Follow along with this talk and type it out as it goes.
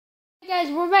Guys,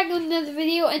 we're back with another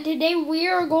video, and today we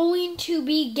are going to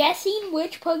be guessing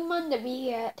which Pokemon that we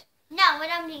get. No, what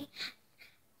I mean,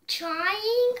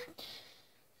 trying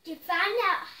to find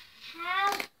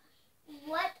out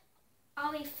what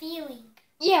are we feeling.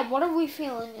 Yeah, what are we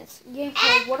feeling? It's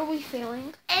gameplay. What are we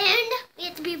feeling? And we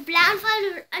have to be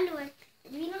blindfolded or underwear.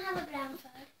 We don't have a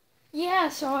blindfold. Yeah,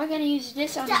 so I'm gonna use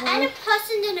this The underwear. other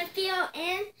person gonna feel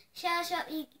and show us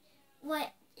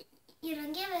what you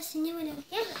don't give us, and you wouldn't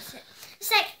give us it.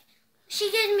 It's like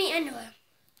she gives me underwear.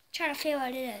 Try to feel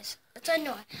what it is. It's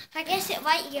underwear. If I guess it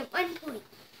right, you get 1 point.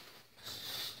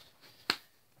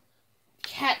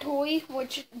 Cat toy,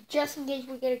 which just in case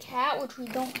we get a cat, which we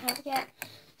don't have yet.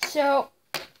 So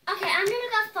Okay, I'm gonna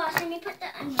go first. Let me put the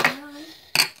underwear on.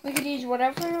 we could use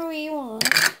whatever we want.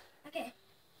 Okay.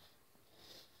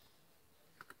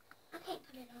 I can't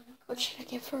put it on. What should I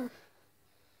give her?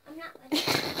 I'm not ready.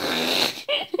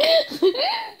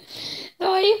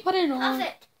 No, you put it on.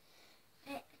 Perfect.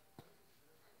 Okay,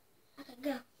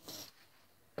 go.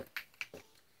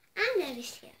 I'm very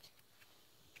scared.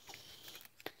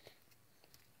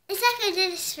 It's like I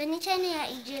did a spinny training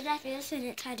at you did like this and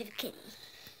it tried to kill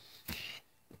me.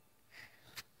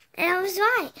 And I was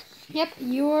right. Yep,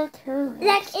 you're correct.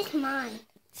 Like, it's mine.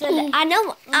 So that I know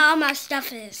what all my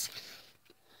stuff is.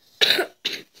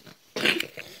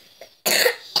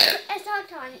 It's our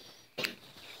time.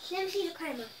 Let me see the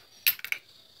camera.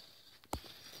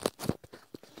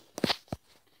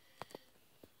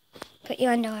 Put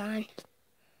your underwear on.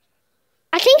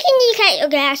 I think you need to cut your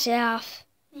glasses off.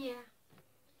 Yeah.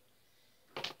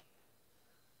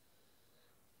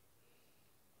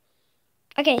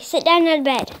 Okay, sit down on the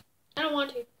bed. I don't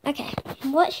want to. Okay,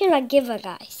 what should I give her,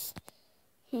 guys?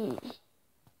 A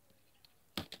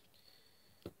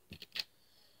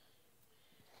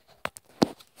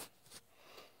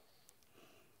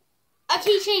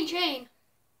keychain chain.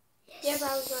 Yep,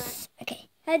 I was right. Okay,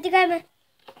 head the camera.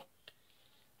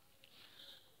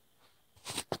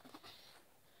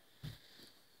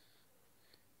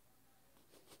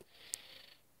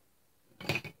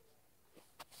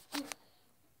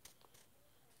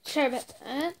 Sorry about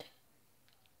that.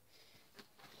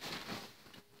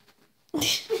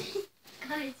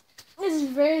 Guys. This is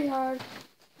very hard.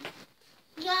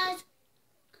 Guys.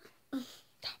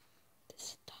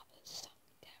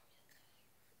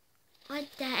 What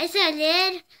the? Is that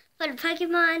lid for the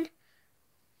Pokemon?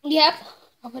 Yep.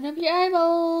 Open up your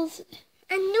eyeballs.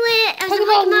 I knew it. I was Pokemon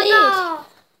a Pokemon lid. ball.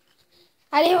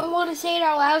 I didn't want to say it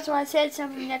out loud, so I said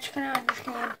something that you can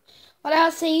understand. What I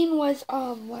was saying was,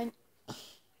 when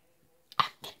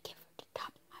I'm gonna give her the top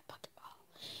of my Pokeball,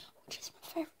 which is my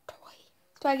favorite toy.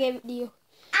 So I gave it to you.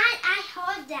 I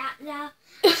heard that though.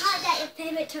 I heard that your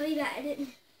favorite toy, but I didn't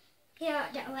hear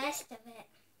the rest of it.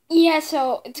 Yeah,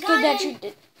 so it's good that Garden. you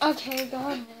did. Okay, go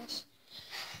on this.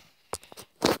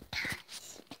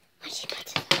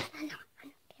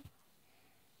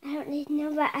 I don't need to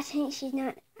know, but I think she's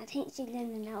not. I think she's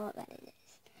gonna know what it is.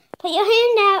 Put your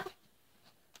hand out.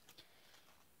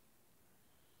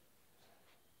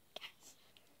 Guys,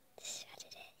 this is what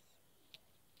it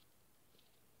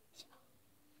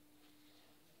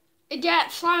is. It's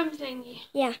that slime thingy.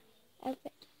 Yeah.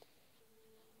 Okay.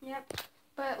 Yep.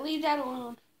 But leave that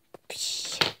alone.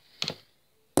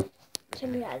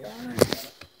 Turn me out there.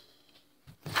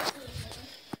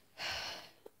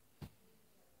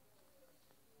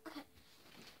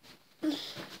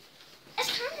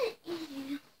 It's kind of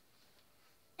easy.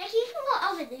 Like, you can go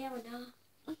over there now.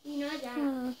 You know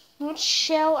that. What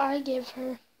shall I give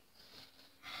her?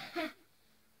 I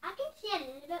can see a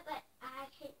little bit, but I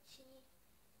can't see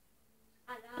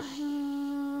a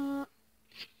lot.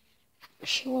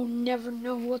 She will never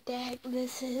know what the heck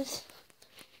this is.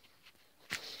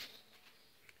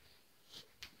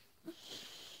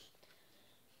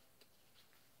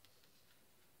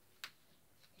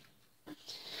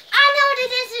 I know what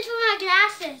it is. It's for my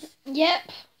glasses.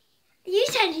 Yep. You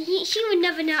said she would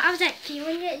never know. I was like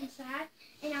feeling it inside,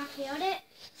 and I felt it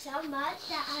so much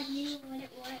that I knew what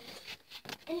it was.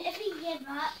 And if you give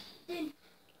up, then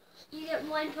you get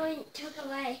 1 point took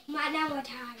away. Now we're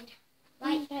tied.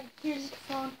 Right? Okay, here's the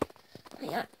phone.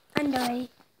 Yeah. Undies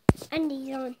on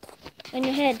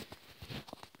your head.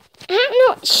 I don't know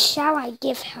what shall I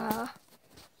give her.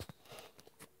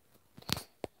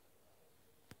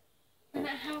 And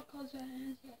how close that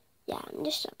is it? Yeah, I'm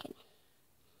just looking.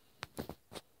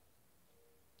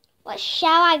 What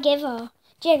shall I give her?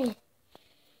 Jimmy.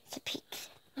 It's a peek.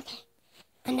 Okay.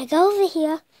 I'm going to go over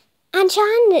here. I'm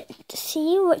trying to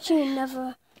see what you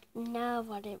never know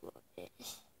what it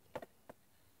is.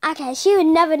 Okay, she would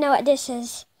never know what this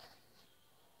is.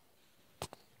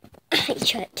 I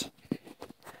tripped.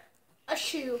 A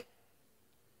shoe.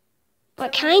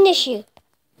 What kind of shoe?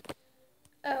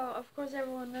 Oh, of course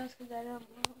everyone knows because I don't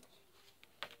know.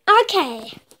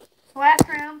 Okay. Last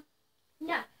round.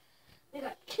 No. We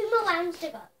got 2 more rounds to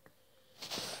go.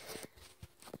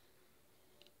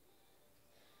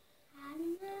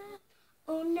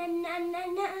 Oh, na na na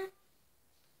na.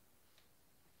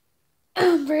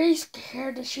 I'm very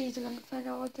scared that she's going to find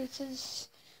out what this is.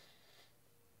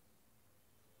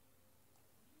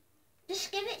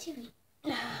 Just give it to me.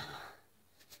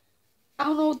 I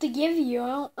don't know what to give you.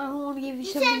 I don't want to give you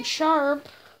something sharp.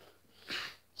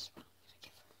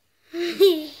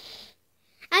 I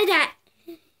got.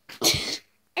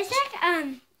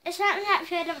 It's like that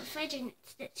filled up fridge and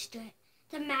it's stitched to it.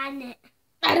 It's a magnet.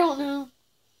 I don't know.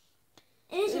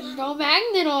 There's no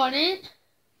magnet on it.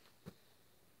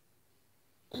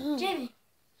 Jimmy.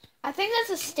 I think that's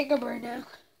a sticker right now.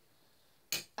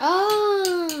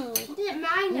 Oh.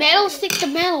 Metal stick to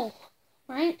metal,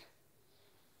 right?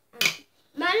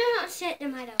 Mine don't stick to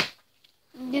metal.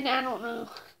 Then I don't know.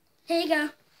 Here you go.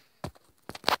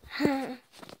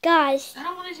 Guys. I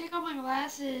don't want to take off my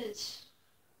glasses.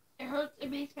 It hurts.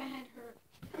 It makes my head hurt.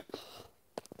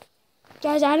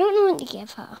 Guys, I don't know what to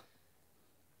give her.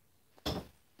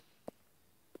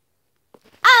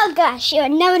 Oh gosh, you'll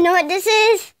never know what this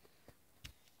is.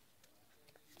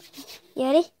 You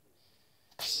ready?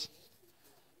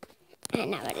 I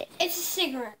know what it is. It's a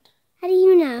cigarette. How do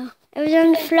you know? It was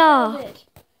on the floor.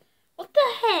 What the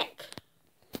heck?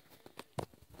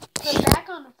 Put it back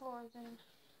on the floor then.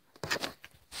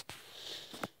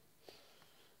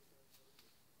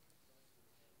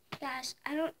 Guys,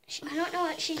 I don't know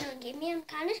what she's gonna give me. I'm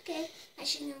kind of scared that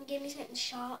she's gonna give me something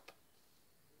sharp.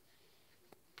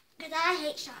 Because I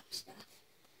hate sharp stuff.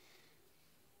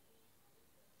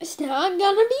 It's not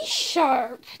gonna be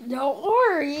sharp. Don't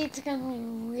worry. It's gonna be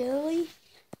really,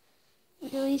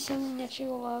 really something that you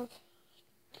will love.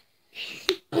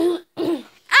 Oh,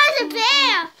 it's a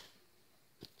bear!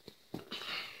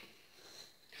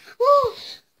 Woo!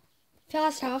 Feel how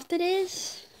soft it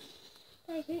is?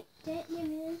 I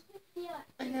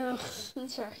know. I'm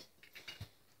sorry.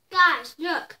 Guys,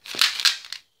 look.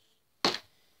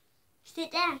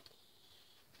 Sit down.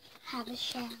 Have a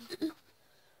shower.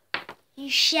 You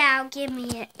shall give me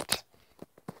it.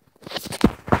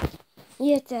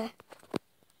 You have to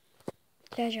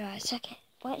close your eyes. Okay.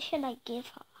 What should I give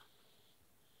her?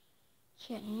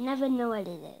 She'll never know what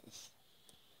it is.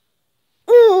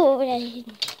 Ooh, I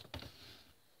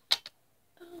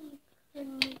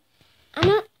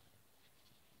know.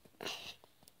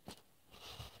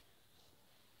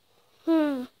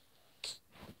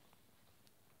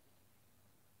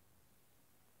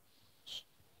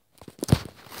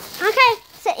 Okay,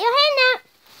 set your hand up.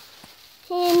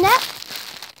 Hand up.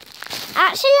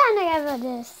 Actually, I'm gonna give her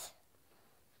this.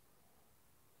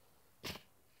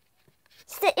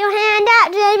 Stick your hand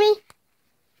up, Jamie.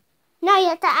 No, you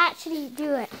have to actually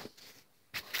do it.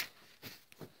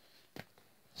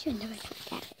 She'll never know what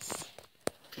that is.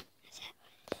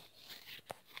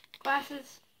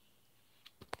 Glasses.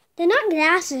 They're not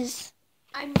glasses.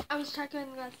 I was talking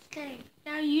about glasses thing.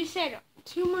 Now you said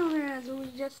 2 more rounds, and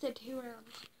we just did 2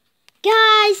 rounds.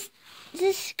 Guys,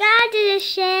 subscribe to the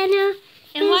channel.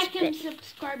 And like and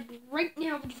subscribe right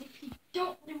now, because if you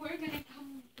don't, then we're gonna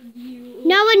come for you.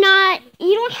 No, we're not.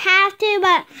 You don't have to,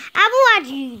 but I will watch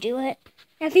you do it.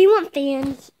 If you want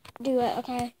fans, do it,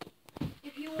 okay?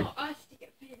 If you want us to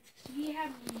get fans, because we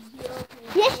have 0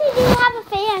 fans. Yes, we do have a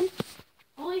fan.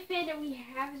 Only fan that we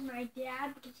have is my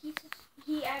dad, because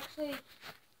he actually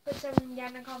put something down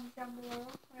in the comments down below.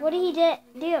 What did he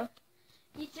do?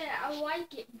 He said, I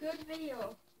like it. Good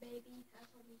video, baby. That's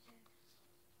what he said.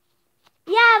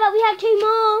 Yeah, but we have 2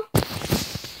 more.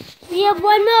 We have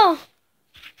 1 more.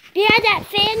 We had that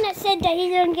fan that said that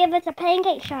he's going to give us a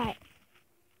pancake shot.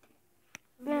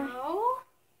 No?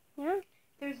 Yeah.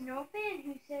 There's no fan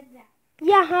who said that.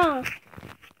 Yeah, huh?